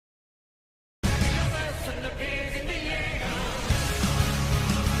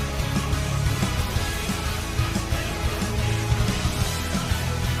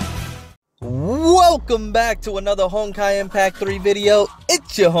Welcome back to another Honkai Impact 3 video.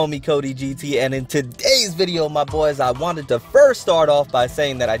 It's your homie Cody GT, and in today's video, my boys, I wanted to first start off by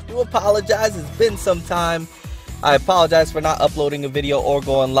saying that I do apologize. It's been some time. I apologize for not uploading a video or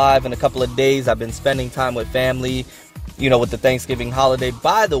going live in a couple of days. I've been spending time with family, you know, with the Thanksgiving holiday.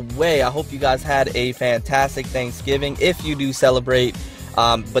 By the way, I hope you guys had a fantastic Thanksgiving if you do celebrate.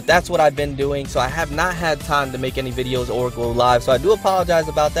 But that's what I've been doing, so I have not had time to make any videos or go live, so I do apologize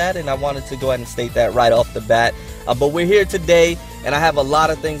about that, and I wanted to go ahead and state that right off the bat. But we're here today, and I have a lot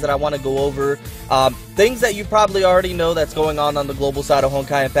of things that I want to go over, things that you probably already know that's going on the global side of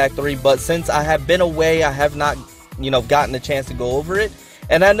Honkai Impact 3, but since I have been away, I have not, you know, gotten a chance to go over it.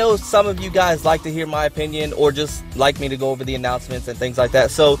 And I know some of you guys like to hear my opinion or just like me to go over the announcements and things like that.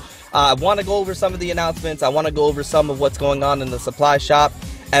 So I want to go over some of the announcements. I want to go over some of what's going on in the supply shop,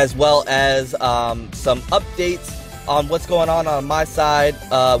 as well as some updates on what's going on my side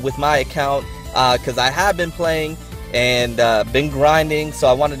with my account, because I have been playing and been grinding. So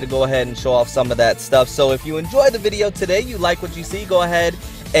I wanted to go ahead and show off some of that stuff. So if you enjoyed the video today, you like what you see, go ahead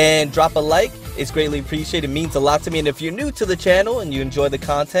and drop a like. It's greatly appreciated. It means a lot to me. And if you're new to the channel and you enjoy the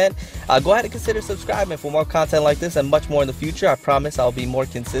content, go ahead and consider subscribing for more content like this and much more in the future. I promise I'll be more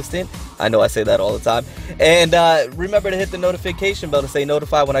consistent. I know I say that all the time. And remember to hit the notification bell to stay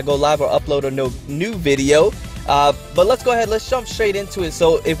notified when I go live or upload a new video. But let's go ahead, let's jump straight into it.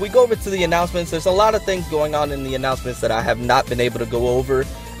 So if we go over to the announcements, there's a lot of things going on in the announcements that I have not been able to go over.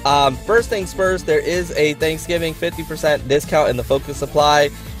 First things first, there is a Thanksgiving 50% discount in the focus supply.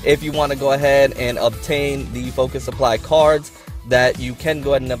 If you want to go ahead and obtain the focus supply cards that you can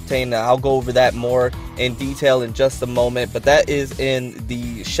go ahead and obtain, I'll go over that more in detail in just a moment, but that is in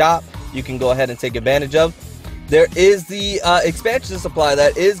the shop. You can go ahead and take advantage of. There is the expansion supply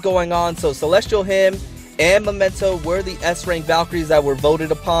that is going on. So Celestial Hymn and Memento were the S-rank Valkyries that were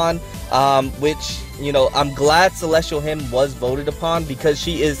voted upon, which, you know, I'm glad Celestial Hymn was voted upon because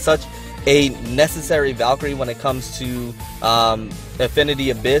she is such a necessary Valkyrie when it comes to Affinity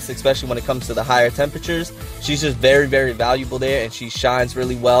Abyss, especially when it comes to the higher temperatures. She's just very, very valuable there, and she shines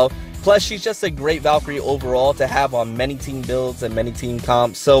really well. Plus, she's just a great Valkyrie overall to have on many team builds and many team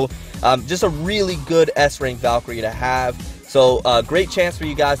comps. So, just a really good S-rank Valkyrie to have. So, great chance for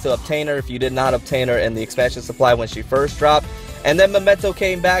you guys to obtain her if you did not obtain her in the expansion supply when she first dropped. And then Memento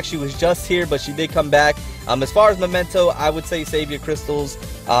came back. She was just here, but she did come back. As far as Memento, I would say save your crystals.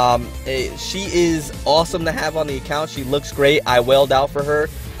 She is awesome to have on the account. She looks great. I whaled out for her.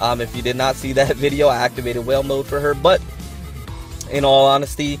 If you did not see that video, I activated whale mode for her. But in all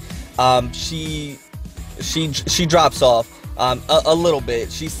honesty, she drops off a little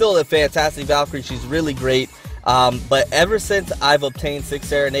bit. She's still a fantastic Valkyrie. She's really great. But ever since I've obtained 6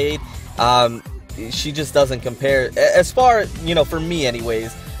 Serenade, she just doesn't compare, as far, you know, for me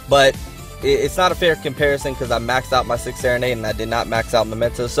anyways. But it's not a fair comparison because I maxed out my 6 Serenade and I did not max out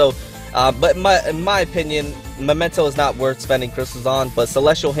Memento. So but in my opinion, Memento is not worth spending crystals on, but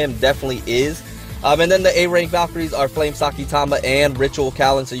Celestial Hymn definitely is. And then the A-rank Valkyries are Flame Sakitama and Ritual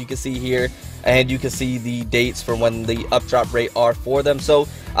Callan. So you can see here, and you can see the dates for when the updrop rate are for them. So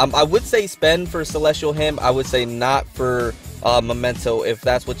I would say spend for Celestial Hymn. I would say not for Memento if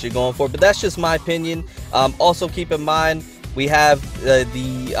that's what you're going for, but that's just my opinion. Also keep in mind, we have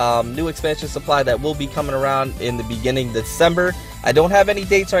the new expansion supply that will be coming around in the beginning of December. I don't have any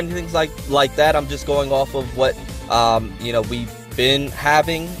dates or anything like that. I'm just going off of what you know, we've been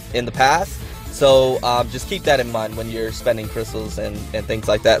having in the past. So just keep that in mind when you're spending crystals and things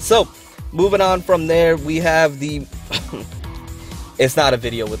like that. So moving on from there, we have the it's not a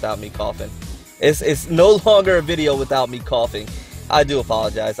video without me coughing. It's no longer a video without me coughing. I do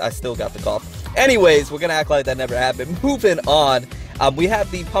apologize. I still got the cough. Anyways, we're going to act like that never happened. Moving on, we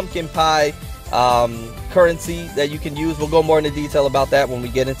have the pumpkin pie currency that you can use. We'll go more into detail about that when we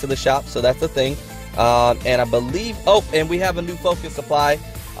get into the shop. So that's the thing. And I believe, oh, and we have a new focus supply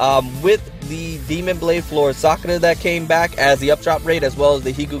with the Demon Blade Floor Sakura that came back as the updrop rate, as well as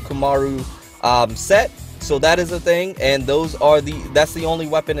the Higukumaru set. So that is a thing, and that's the only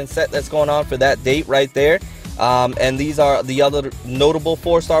weapon and set that's going on for that date right there. And these are the other notable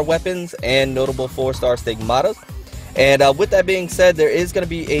 4-star weapons and notable 4-star stigmatas. And with that being said, there is going to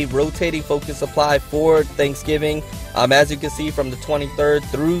be a rotating focus supply for Thanksgiving. As you can see, from the 23rd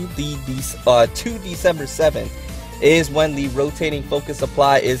through to December 7th is when the rotating focus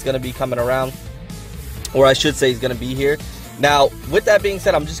supply is going to be coming around, or I should say is going to be here. Now, with that being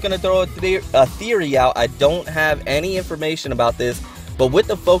said, I'm just going to throw a theory out. I don't have any information about this, but with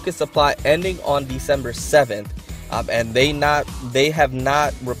the focus supply ending on December 7th, and they have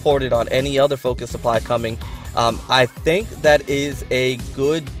not reported on any other focus supply coming, I think that is a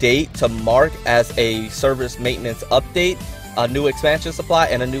good date to mark as a service maintenance update, a new expansion supply,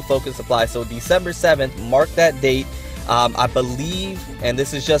 and a new focus supply. So December 7th, mark that date. I believe, and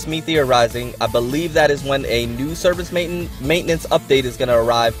this is just me theorizing, I believe that is when a new service maintenance update is going to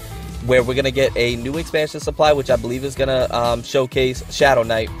arrive, where we're going to get a new expansion supply, which I believe is going to showcase Shadow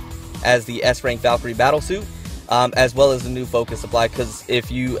Knight as the S-Rank Valkyrie battlesuit, as well as the new focus supply. Because if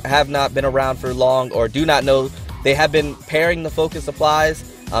you have not been around for long or do not know, they have been pairing the focus supplies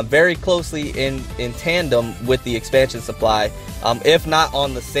very closely in tandem with the expansion supply, if not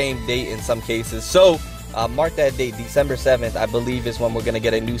on the same date in some cases. So mark that date, December 7th, I believe, is when we're going to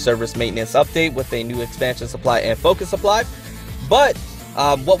get a new service maintenance update with a new expansion supply and focus supply. But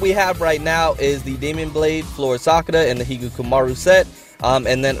what we have right now is the Demon Blade, Floor Sakura, and the Higukumaru set.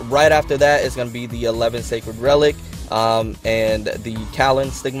 And then right after that is going to be the 11 Sacred Relic and the Kallen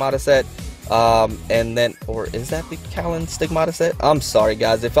Stigmata set. And then, or is that the Kallen Stigmata set? I'm sorry,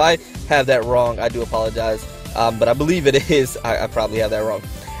 guys. If I have that wrong, I do apologize. But I believe it is. I probably have that wrong.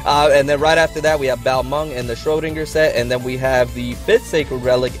 And then right after that, we have Balmung and the Schrodinger set. And then we have the 5th Sacred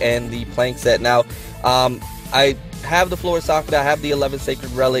Relic and the Plank set. Now, I have the Floor Sakura, I have the 11th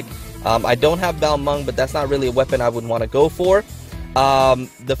Sacred Relic. I don't have Balmung, but that's not really a weapon I would want to go for.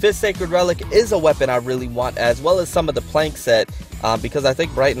 The 5th Sacred Relic is a weapon I really want, as well as some of the Plank set, because I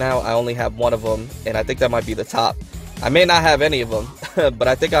think right now I only have one of them, and I think that might be the top. I may not have any of them, but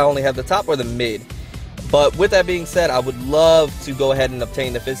I think I only have the top or the mid. But with that being said, I would love to go ahead and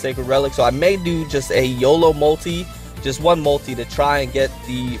obtain the 5th Sacred Relic, so I may do just a YOLO multi, just one multi to try and get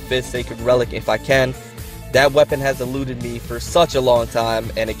the 5th Sacred Relic if I can. That weapon has eluded me for such a long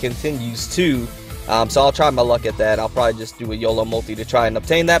time, and it continues to. So I'll try my luck at that. I'll probably just do a YOLO multi to try and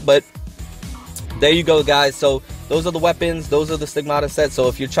obtain that. But there you go, guys. So those are the weapons. Those are the Stigmata sets. So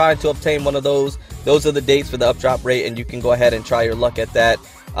if you're trying to obtain one of those are the dates for the updrop rate, and you can go ahead and try your luck at that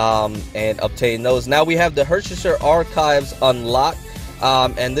and obtain those. Now we have the Hersheyshire Archives unlocked,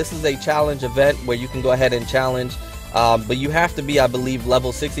 and this is a challenge event where you can go ahead and challenge, but you have to be, I believe,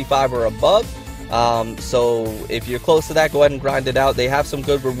 level 65 or above. So if you're close to that, go ahead and grind it out. They have some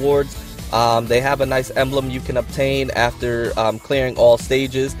good rewards. They have a nice emblem you can obtain after clearing all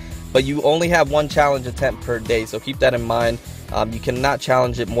stages, but you only have one challenge attempt per day, so keep that in mind. You cannot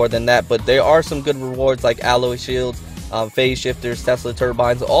challenge it more than that, but there are some good rewards like alloy shields, phase shifters, Tesla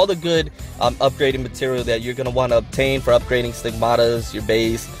turbines, all the good upgrading material that you're going to want to obtain for upgrading Stigmatas, your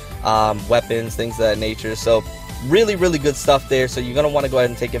base, weapons, things of that nature. So really, really good stuff there, so you're going to want to go ahead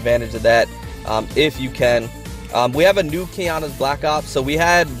and take advantage of that if you can. We have a new Kiana's Black Ops, so we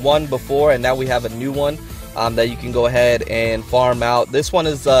had one before and now we have a new one that you can go ahead and farm out. This one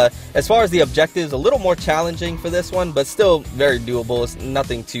is, as far as the objectives, a little more challenging for this one, but still very doable. It's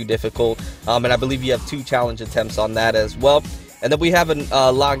nothing too difficult, and I believe you have 2 challenge attempts on that as well. And then we have a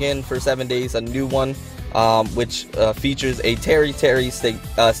login for 7 days, a new one, which features a Terry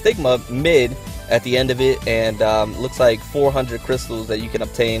Stigma mid at the end of it, and looks like 400 crystals that you can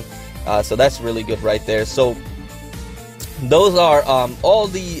obtain. So that's really good right there. So those are all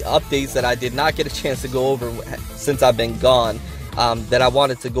the updates that I did not get a chance to go over since I've been gone, that I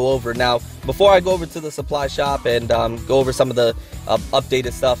wanted to go over. Now, before I go over to the supply shop and go over some of the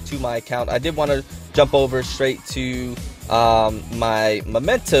updated stuff to my account, I did want to jump over straight to my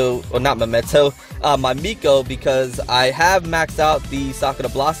Memento, or not Memento, my Miko, because I have maxed out the Sakura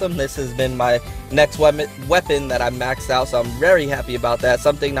Blossom. This has been my next weapon that I maxed out, so I'm very happy about that.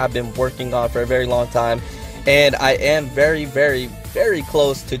 Something I've been working on for a very long time, and I am very, very, very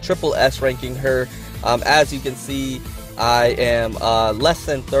close to triple S ranking her. As you can see, I am less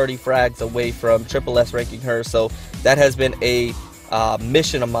than 30 frags away from triple S ranking her, so that has been a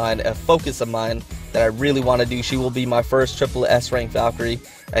mission of mine, a focus of mine that I really want to do. She will be my first triple S rank Valkyrie,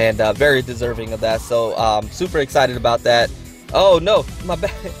 and very deserving of that, so super excited about that. Oh no, my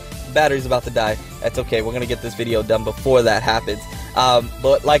battery's about to die. That's okay, we're gonna get this video done before that happens.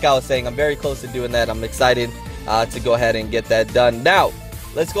 But like I was saying, I'm very close to doing that. I'm excited to go ahead and get that done. Now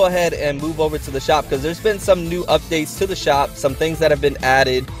let's go ahead and move over to the shop, because there's been some new updates to the shop, some things that have been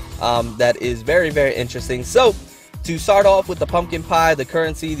added that is very, very interesting. So to start off with the pumpkin pie, the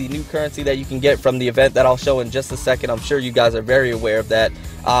currency, the new currency that you can get from the event that I'll show in just a second. I'm sure you guys are very aware of that.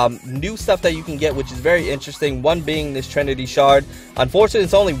 New stuff that you can get, which is very interesting, one being this Trinity Shard. Unfortunately,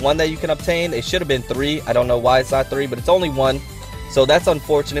 it's only one that you can obtain. It should have been 3. I don't know why it's not 3, but it's only 1, so that's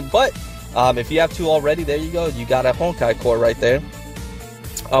unfortunate. But if you have 2 already, there you go, you got a Honkai core right there.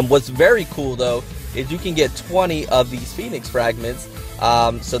 What's very cool though is you can get 20 of these Phoenix fragments.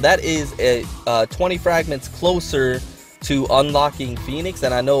 So that is 20 fragments closer to unlocking Phoenix,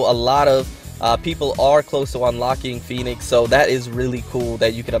 and I know a lot of people are close to unlocking Phoenix, so that is really cool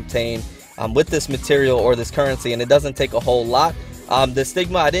that you can obtain with this material or this currency, and it doesn't take a whole lot. The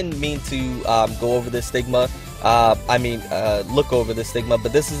stigma, I didn't mean to go over this stigma, look over the stigma,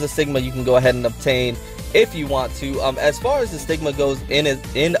 but this is a stigma you can go ahead and obtain if you want to. As far as the stigma goes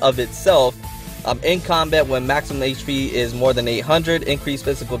in of itself, in combat, when maximum HP is more than 800, increase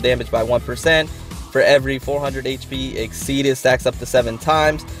physical damage by 1%. For every 400 HP exceeded, stacks up to 7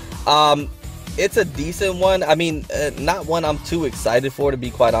 times. It's a decent one. I mean, not one I'm too excited for, to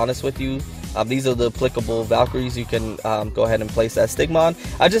be quite honest with you. These are the applicable Valkyries you can go ahead and place that stigma on.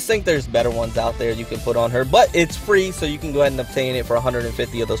 I just think there's better ones out there you can put on her, but it's free, so you can go ahead and obtain it for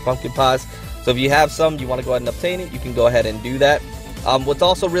 150 of those pumpkin pies. So if you have some, you want to go ahead and obtain it, you can go ahead and do that. What's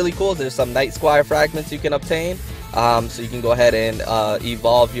also really cool is there's some Night Squire fragments you can obtain. So you can go ahead and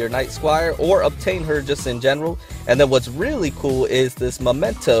evolve your Night Squire or obtain her just in general. And then what's really cool is this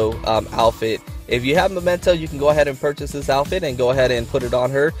Memento outfit. If you have Memento, you can go ahead and purchase this outfit and go ahead and put it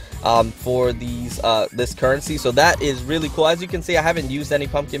on her for this currency. So that is really cool. As you can see, I haven't used any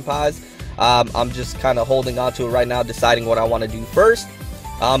pumpkin pies. I'm just kind of holding on to it right now, deciding what I want to do first.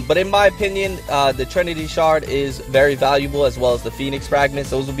 But in my opinion, the Trinity Shard is very valuable, as well as the Phoenix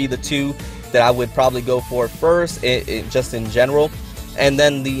Fragments. Those would be the two that I would probably go for first, just in general. And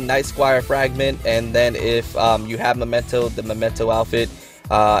then the Night Squire Fragment, and then if you have Memento, the Memento outfit,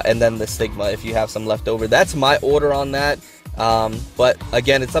 and then the Stigma if you have some left over. That's my order on that. But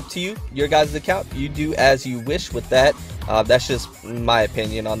again, it's up to you, your guys' account. You do as you wish with that. That's just my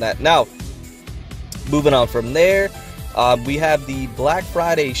opinion on that. Now, moving on from there, we have the Black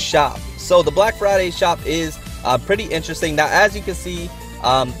Friday shop. So the Black Friday shop is pretty interesting. Now, as you can see,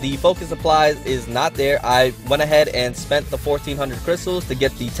 the focus supplies is not there. I went ahead and spent the 1400 crystals to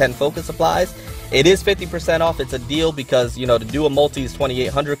get the 10 focus supplies. It is 50% off. It's a deal because, you know, to do a multi is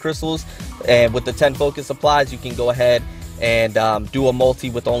 2800 crystals, and with the 10 focus supplies you can go ahead and do a multi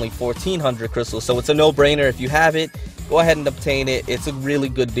with only 1400 crystals. So it's a no-brainer. If you have it, go ahead and obtain it. It's a really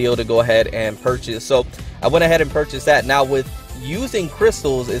good deal to go ahead and purchase. So I went ahead and purchased that. Now, with using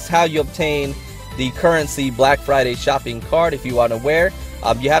crystals is how you obtain the currency Black Friday shopping card. If you want to wear,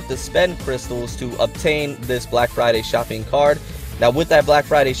 you have to spend crystals to obtain this Black Friday shopping card. Now, with that Black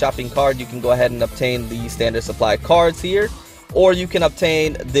Friday shopping card, you can go ahead and obtain the standard supply cards here, or you can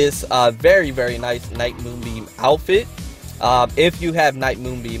obtain this very, very nice Night Moonbeam outfit if you have Night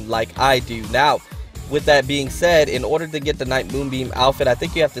Moonbeam like I do. Now, with that being said, in order to get the Night Moonbeam outfit, I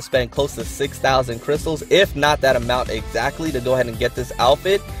think you have to spend close to 6,000 crystals, if not that amount exactly, to go ahead and get this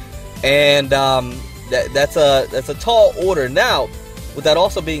outfit. And that's a tall order. Now, with that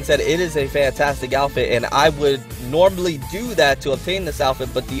also being said, it is a fantastic outfit, and I would normally do that to obtain this outfit.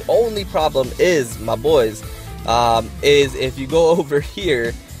 But the only problem is, my boys, is if you go over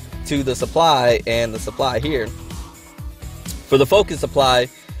here to the supply and the supply here, for the focus supply,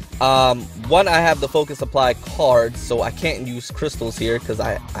 one, I have the focus supply cards, so I can't use crystals here because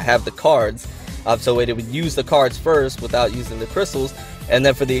I have the cards. So it would use the cards first without using the crystals. And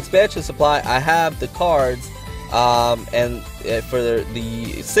then for the expansion supply, I have the cards, and for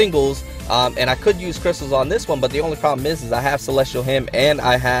the singles, and I could use crystals on this one, but the only problem is I have Celestial Hymn and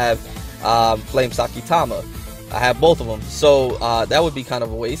I have Flame Sakitama. I have both of them, so that would be kind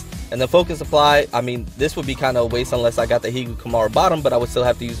of a waste. And the focus supply, I mean, this would be kind of a waste unless I got the Higukamara bottom, but I would still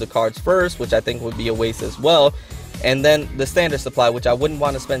have to use the cards first, which I think would be a waste as well. And then the standard supply, which I wouldn't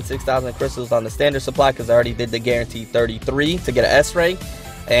want to spend 6,000 crystals on the standard supply because I already did the guaranteed 33 to get an S rank,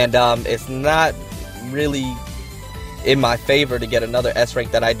 and it's not really in my favor to get another S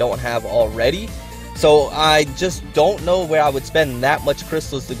rank that I don't have already. So I just don't know where I would spend that much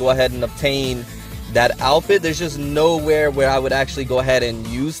crystals to go ahead and obtain that outfit. There's just nowhere where I would actually go ahead and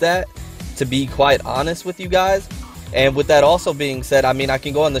use that, to be quite honest with you guys. And with that also being said, I mean, I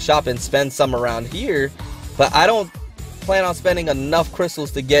can go in the shop and spend some around here, but I don't plan on spending enough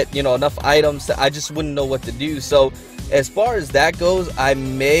crystals to get, you know, enough items. I just wouldn't know what to do. So as far as that goes, I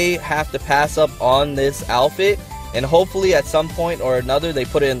may have to pass up on this outfit, and hopefully at some point or another they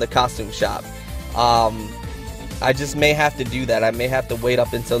put it in the costume shop. I just may have to do that. I may have to wait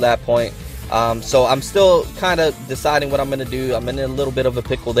up until that point. So I'm still kind of deciding what I'm going to do. I'm in a little bit of a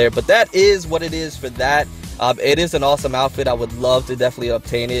pickle there, but that is what it is for that. It is an awesome outfit. I would love to definitely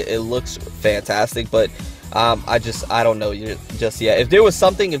obtain it. It looks fantastic, but I don't know just yet. If there was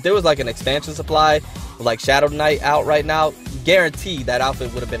something, if there was like an expansion supply like Shadow Knight out right now, guarantee that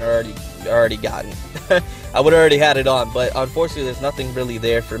outfit would have been already gotten. I would have already had it on, but unfortunately there's nothing really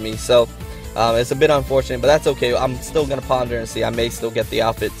there for me. So it's a bit unfortunate, but that's okay. I'm still gonna ponder and see. I may still get the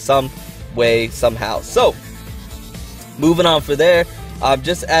outfit some way, somehow. So moving on for there,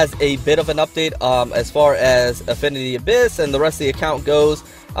 Just as a bit of an update, as far as Affinity Abyss and the rest of the account goes,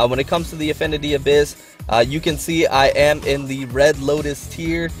 when it comes to the Affinity Abyss, you can see I am in the Red Lotus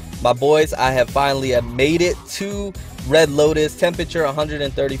tier. My boys, I have finally made it to Red Lotus, temperature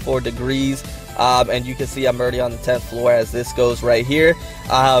 134 degrees. And you can see I'm already on the 10th floor as this goes right here.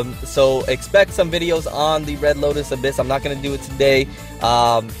 So expect some videos on the Red Lotus Abyss. I'm not going to do it today,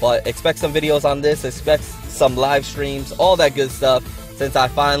 but expect some videos on this. Expect some live streams, all that good stuff, since I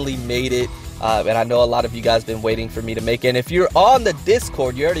finally made it. And I know a lot of you guys been waiting for me to make it. And if you're on the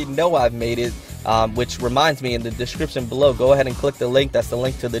Discord, you already know I've made it. Which reminds me, in the description below, go ahead and click the link. That's the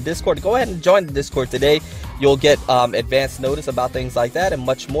link to the Discord. Go ahead and join the Discord today. You'll get advanced notice about things like that and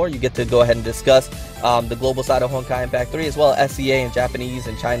much more. You get to go ahead and discuss the global side of Honkai Impact 3, as well as SEA and Japanese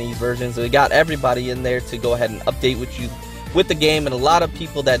and Chinese versions. We got everybody in there to go ahead and update with the game, and a lot of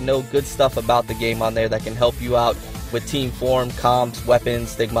people that know good stuff about the game on there that can help you out with team form, comps,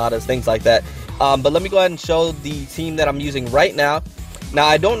 weapons, stigmatas, things like that. But let me go ahead and show the team that I'm using right now. Now,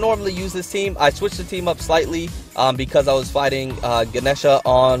 I don't normally use this team. I switched the team up slightly because I was fighting Ganesha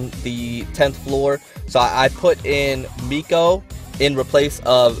on the 10th floor. So I put in Miko in replace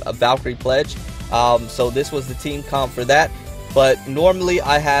of Valkyrie Pledge. So this was the team comp for that. But normally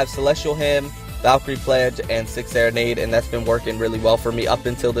I have Celestial Hymn, Valkyrie Pledge, and 6 Serenade, and that's been working really well for me up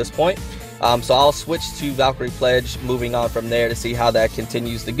until this point. So I'll switch to Valkyrie Pledge, moving on from there to see how that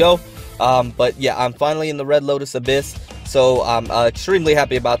continues to go. But yeah, I'm finally in the Red Lotus Abyss. So I'm extremely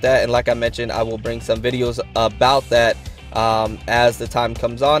happy about that, and like I mentioned, I will bring some videos about that as the time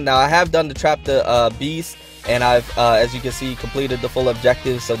comes on. Now, I have done the Trap the Beast, and I've, as you can see, completed the full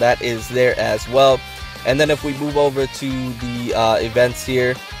objective, so that is there as well. And then if we move over to the events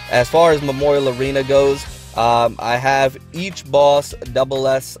here, as far as Memorial Arena goes, I have each boss double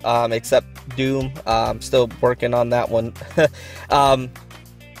S except Doom. I'm still working on that one.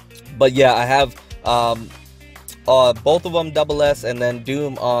 But yeah, I have both of them double S, and then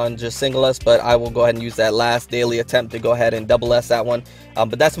Doom on just single S, but I will go ahead and use that last daily attempt to go ahead and double S that one.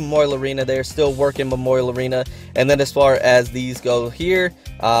 But that's Memorial Arena there, still working Memorial Arena. And then as far as these go here,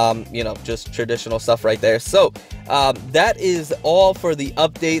 you know, just traditional stuff right there. So that is all for the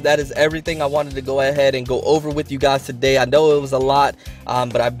update. That is everything I wanted to go ahead and go over with you guys today. I know it was a lot,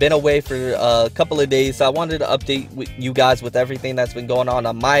 but I've been away for a couple of days, so I wanted to update you guys with everything that's been going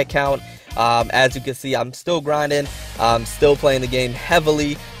on my account. As you can see, I'm still grinding. I'm still playing the game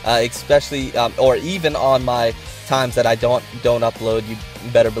heavily, especially or even on my times that I don't upload. You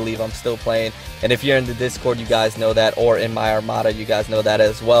better believe I'm still playing. And if you're in the Discord, you guys know that, or in my Armada, you guys know that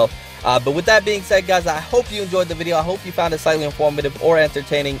as well. But with that being said, guys, I hope you enjoyed the video. I hope you found it slightly informative or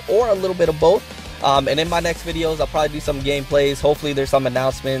entertaining, or a little bit of both. And in my next videos, I'll probably do some gameplays. Hopefully there's some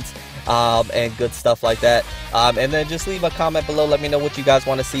announcements and good stuff like that. And then just leave a comment below. Let me know what you guys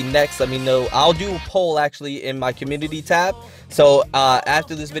want to see next. Let me know. I'll do a poll actually in my community tab. So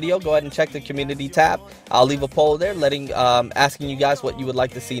after this video, go ahead and check the community tab. I'll leave a poll there asking you guys what you would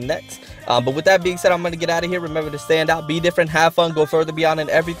like to see next. But with that being said, I'm going to get out of here. Remember to stand out, be different, have fun, go further beyond in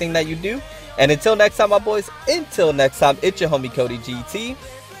everything that you do. And until next time, my boys, until next time, it's your homie Cody GT,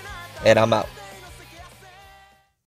 and I'm out.